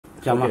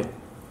Okay.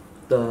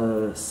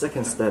 The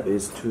second step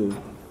is to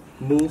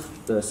move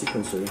the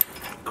sequencer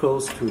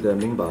close to the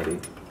main body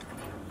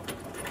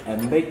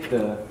and make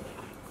the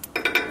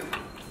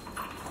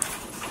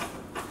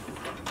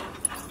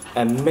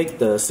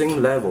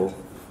same level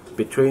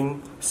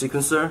between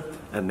sequencer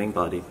and main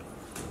body.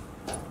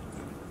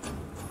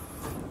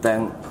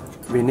 Then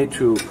we need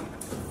to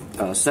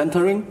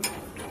centering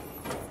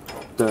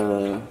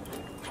the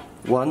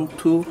 1,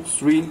 2,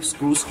 3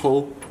 screws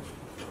hole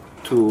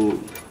to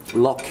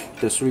lock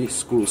the 3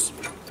 screws,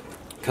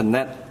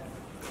 connect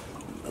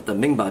the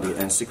main body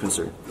and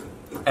sequencer.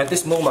 At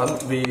this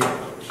moment, we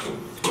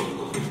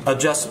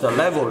adjust the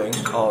leveling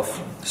of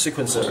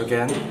sequencer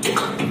again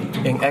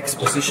in X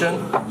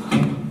position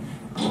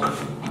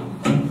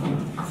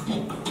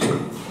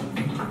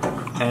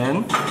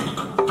and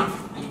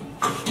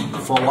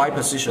for Y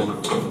position.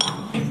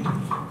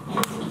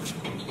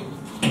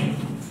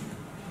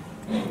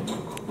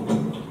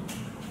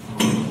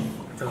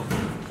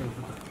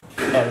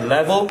 And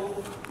level,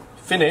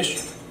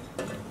 finish.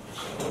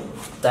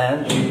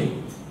 Then we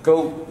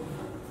go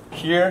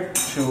here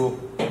to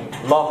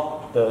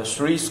lock the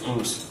 3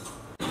 screws.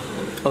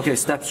 Okay,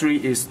 step 3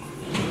 is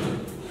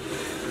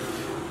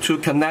to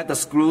connect the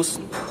screws,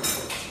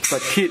 but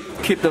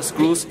keep the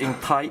screws in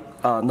tight.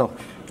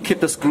 Keep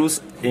the screws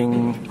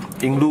in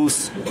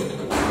loose.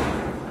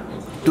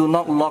 Do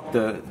not lock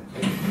the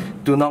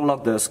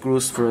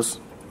screws first.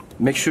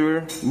 Make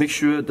sure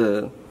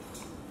the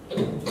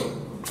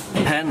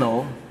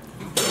panel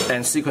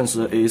and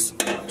sequencer is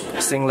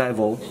same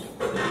level.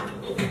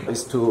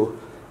 Is to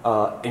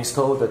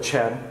install the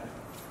chain.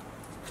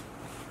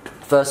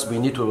 First, we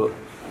need to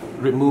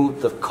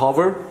remove the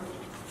cover.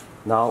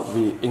 Now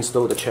we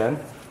install the chain.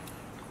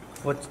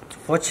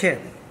 What chain?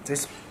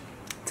 This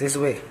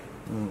way.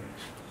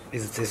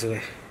 Is this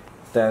way.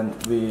 Then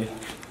we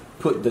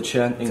put the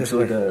chain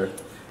into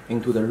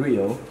the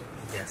reel.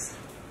 Yes.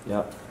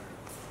 Yeah.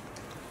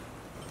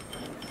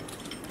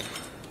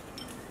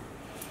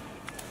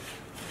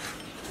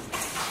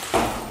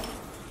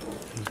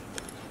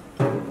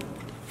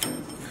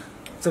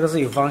 这个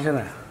是有方向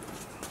的。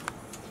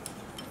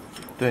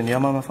对，你要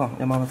慢慢放，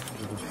要慢慢放。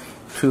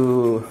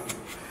To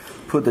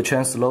put the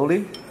chain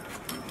slowly.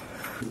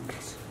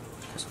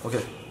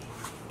 Okay.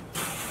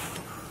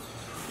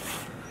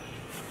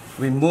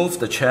 We move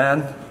the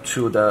chain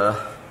to the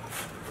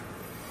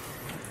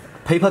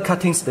paper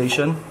cutting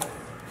station.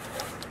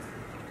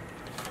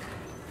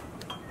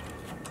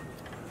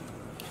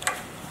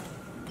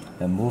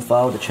 And move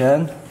out the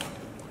chain.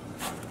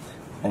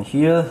 And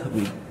here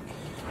we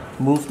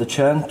move the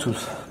chain to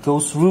go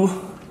through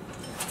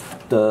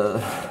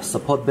the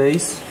support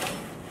base,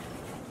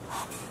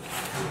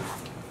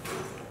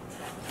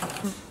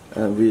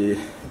 and we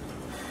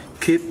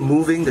keep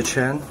moving the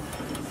chain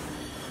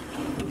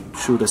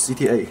through the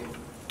CTA.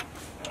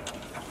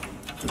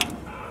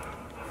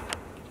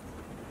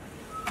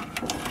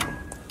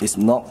 It's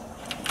not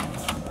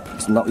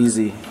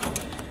easy.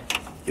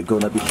 You're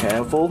gonna be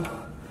careful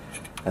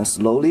and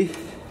slowly.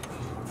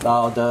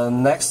 Now the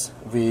next,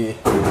 we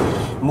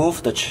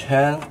move the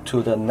chain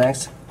to the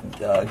next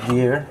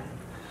gear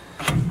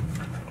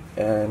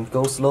and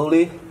go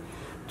slowly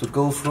to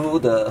go through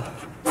the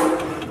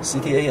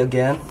CTA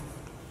again,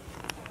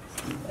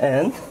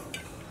 and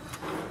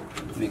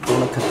we're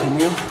gonna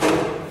continue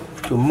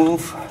to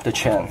move the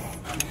chain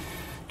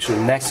to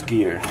next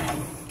gear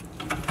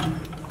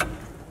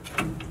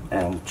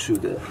and to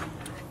the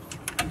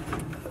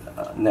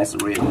next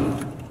reel.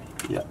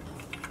 Yeah.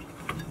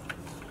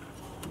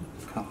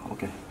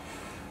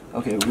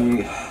 Okay,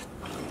 we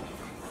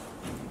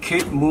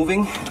keep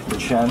moving the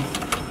chain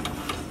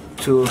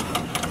to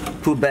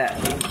put back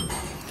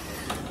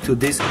to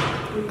this.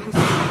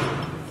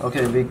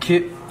 Okay, we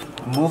keep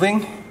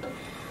moving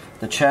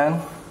the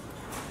chain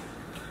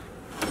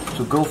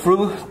to go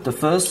through the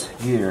first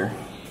gear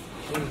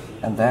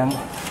and then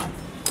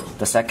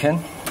the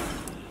second.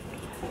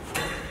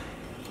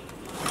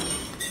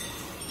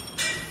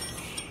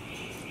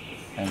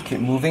 And keep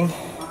moving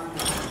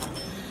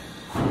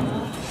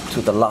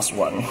to the last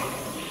one,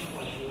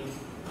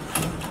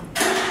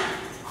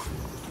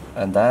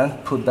 and then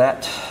put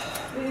that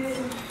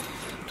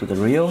to the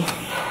reel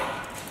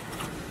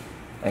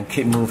and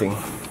keep moving.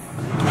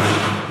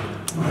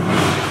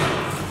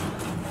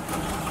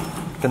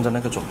 跟着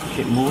那个走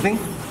keep moving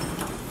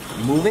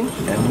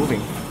and moving.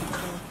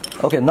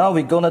 Okay, now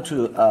we're gonna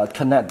to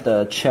connect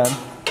the chain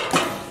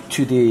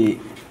to the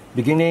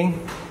beginning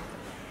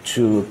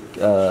to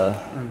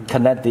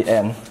connect the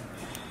end.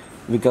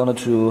 We're gonna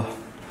to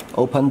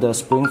open the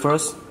spring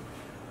first.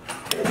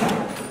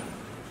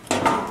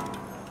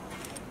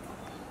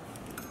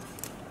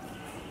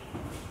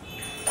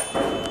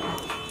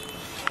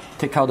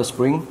 Take out the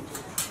spring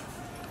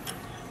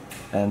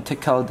and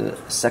take out the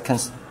second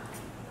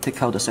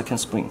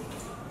spring,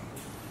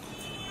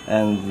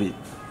 and we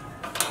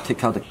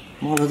take out the.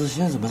 妈的，这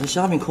现在怎么在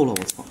下面扣了？我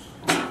操！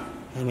看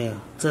到没有？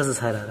这是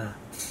拆来的。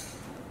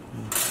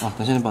啊，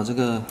等下你把这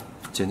个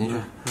剪进去。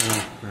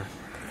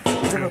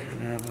这个，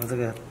把这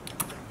个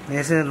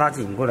那是拉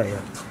紧过来呀。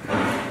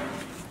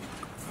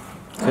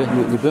可以，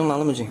你不用拉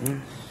那么紧。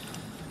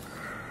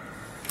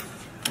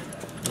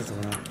这怎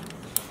么了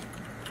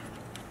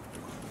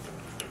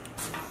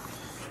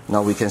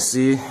Now we can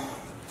see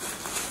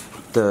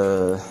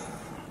the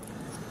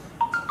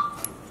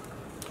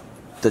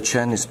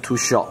chain is too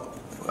short,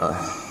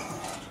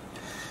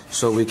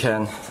 so we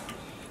can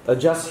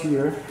adjust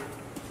here.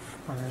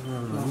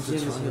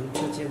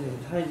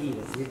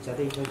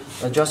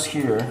 Adjust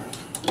here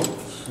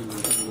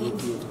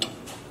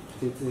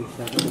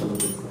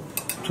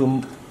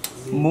to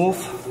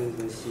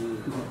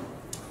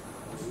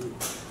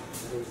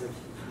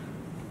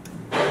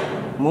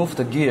move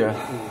the gear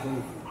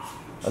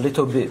a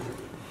little bit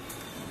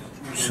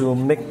to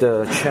make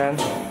the chain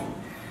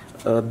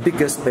a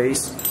bigger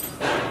space.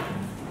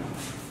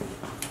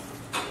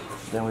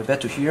 Then we're back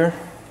to here.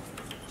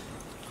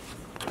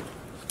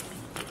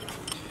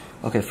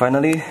 Okay,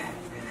 finally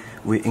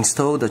we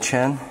install the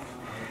chain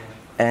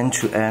end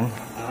to end.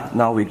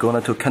 Now we're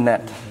going to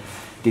connect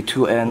the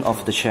two ends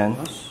of the chain.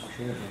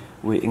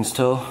 We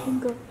install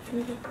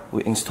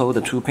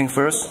the tubing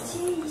first,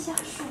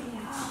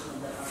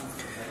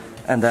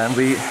 and then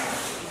we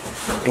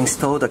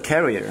install the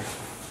carrier.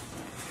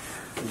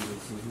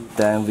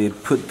 Then we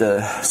put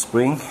the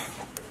spring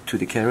to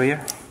the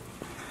carrier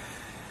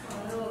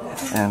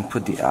and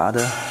put the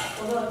other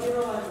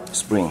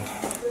spring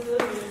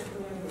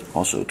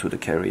also to the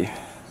carrier.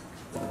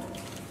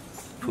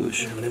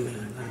 Push.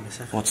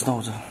 我知道，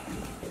我知道。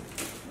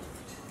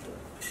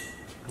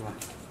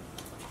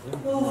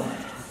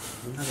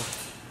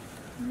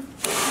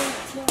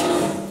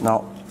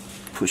Now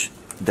push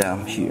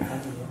down here.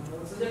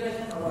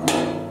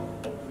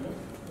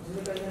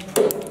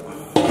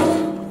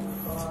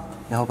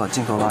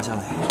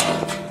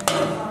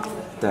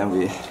 Then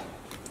we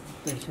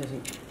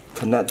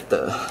connect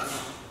the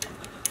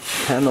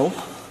panel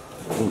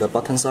in the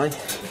bottom side.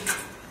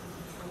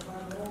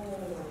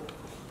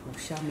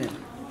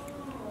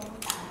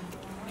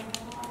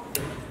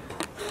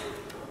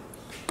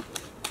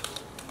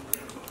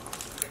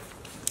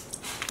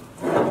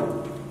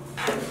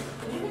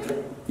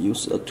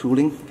 Use a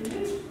tooling.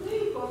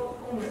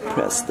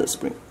 Press the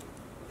spring.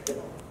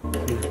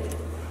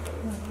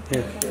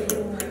 Here.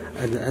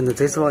 And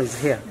this one is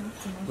here.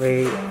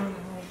 We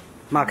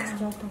mark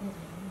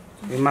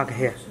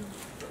here.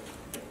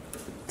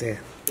 There.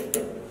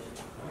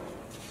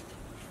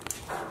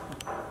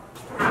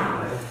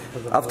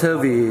 After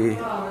we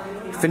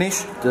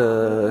finish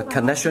the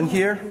connection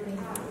here,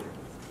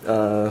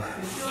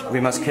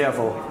 we must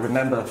careful.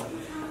 Remember,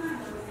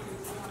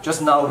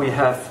 just now we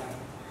have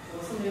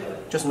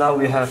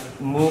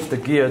moved the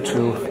gear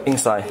to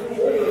inside.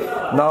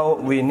 Now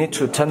we need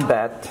to turn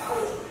back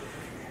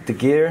the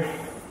gear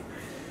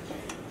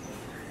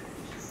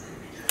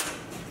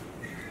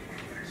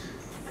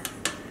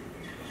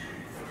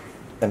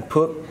and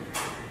put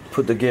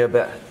the gear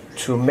back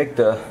to make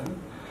the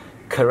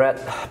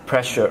correct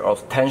pressure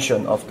of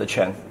tension of the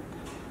chain.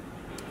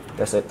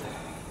 That's it.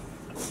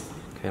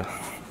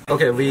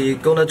 Okay, we're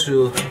gonna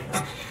to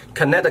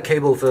connect the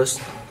cable first.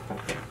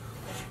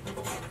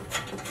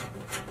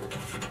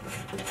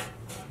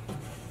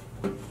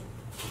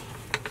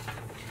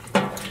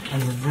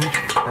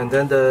 And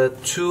then the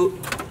two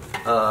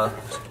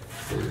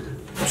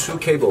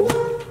cable,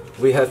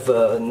 we have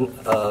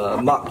a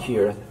mark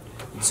here,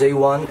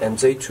 J1 and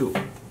J2.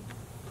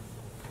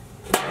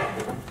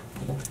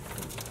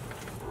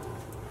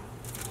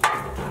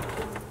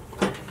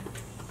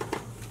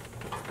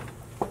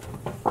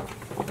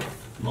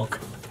 Lock.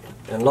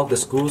 And lock the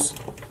screws.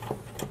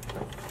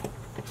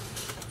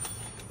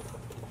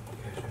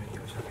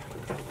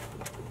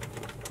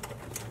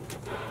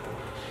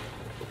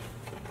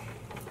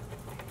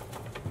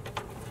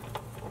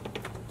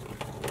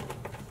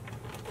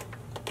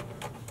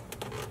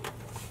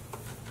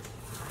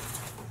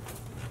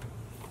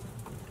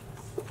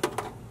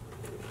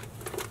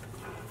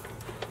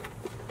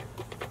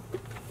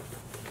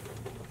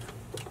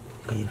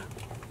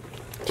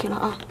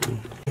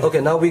 Okay,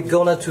 now we're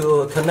gonna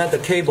to connect the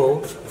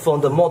cable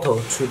from the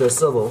motor to the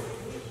servo.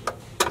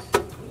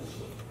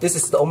 This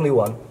is the only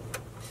one.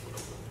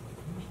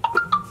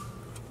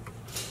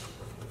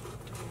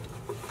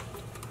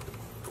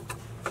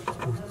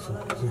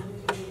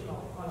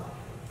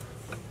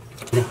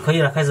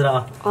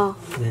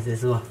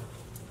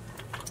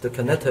 The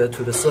connector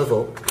to the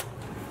servo.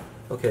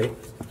 Okay,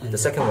 the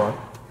second one.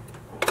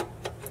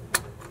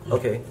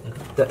 Okay,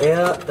 the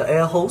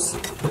air hose.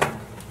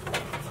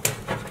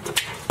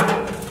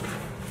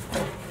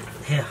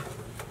 Here.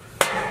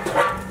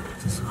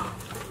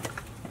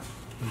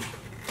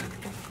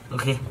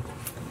 OK。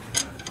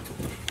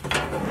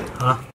好了。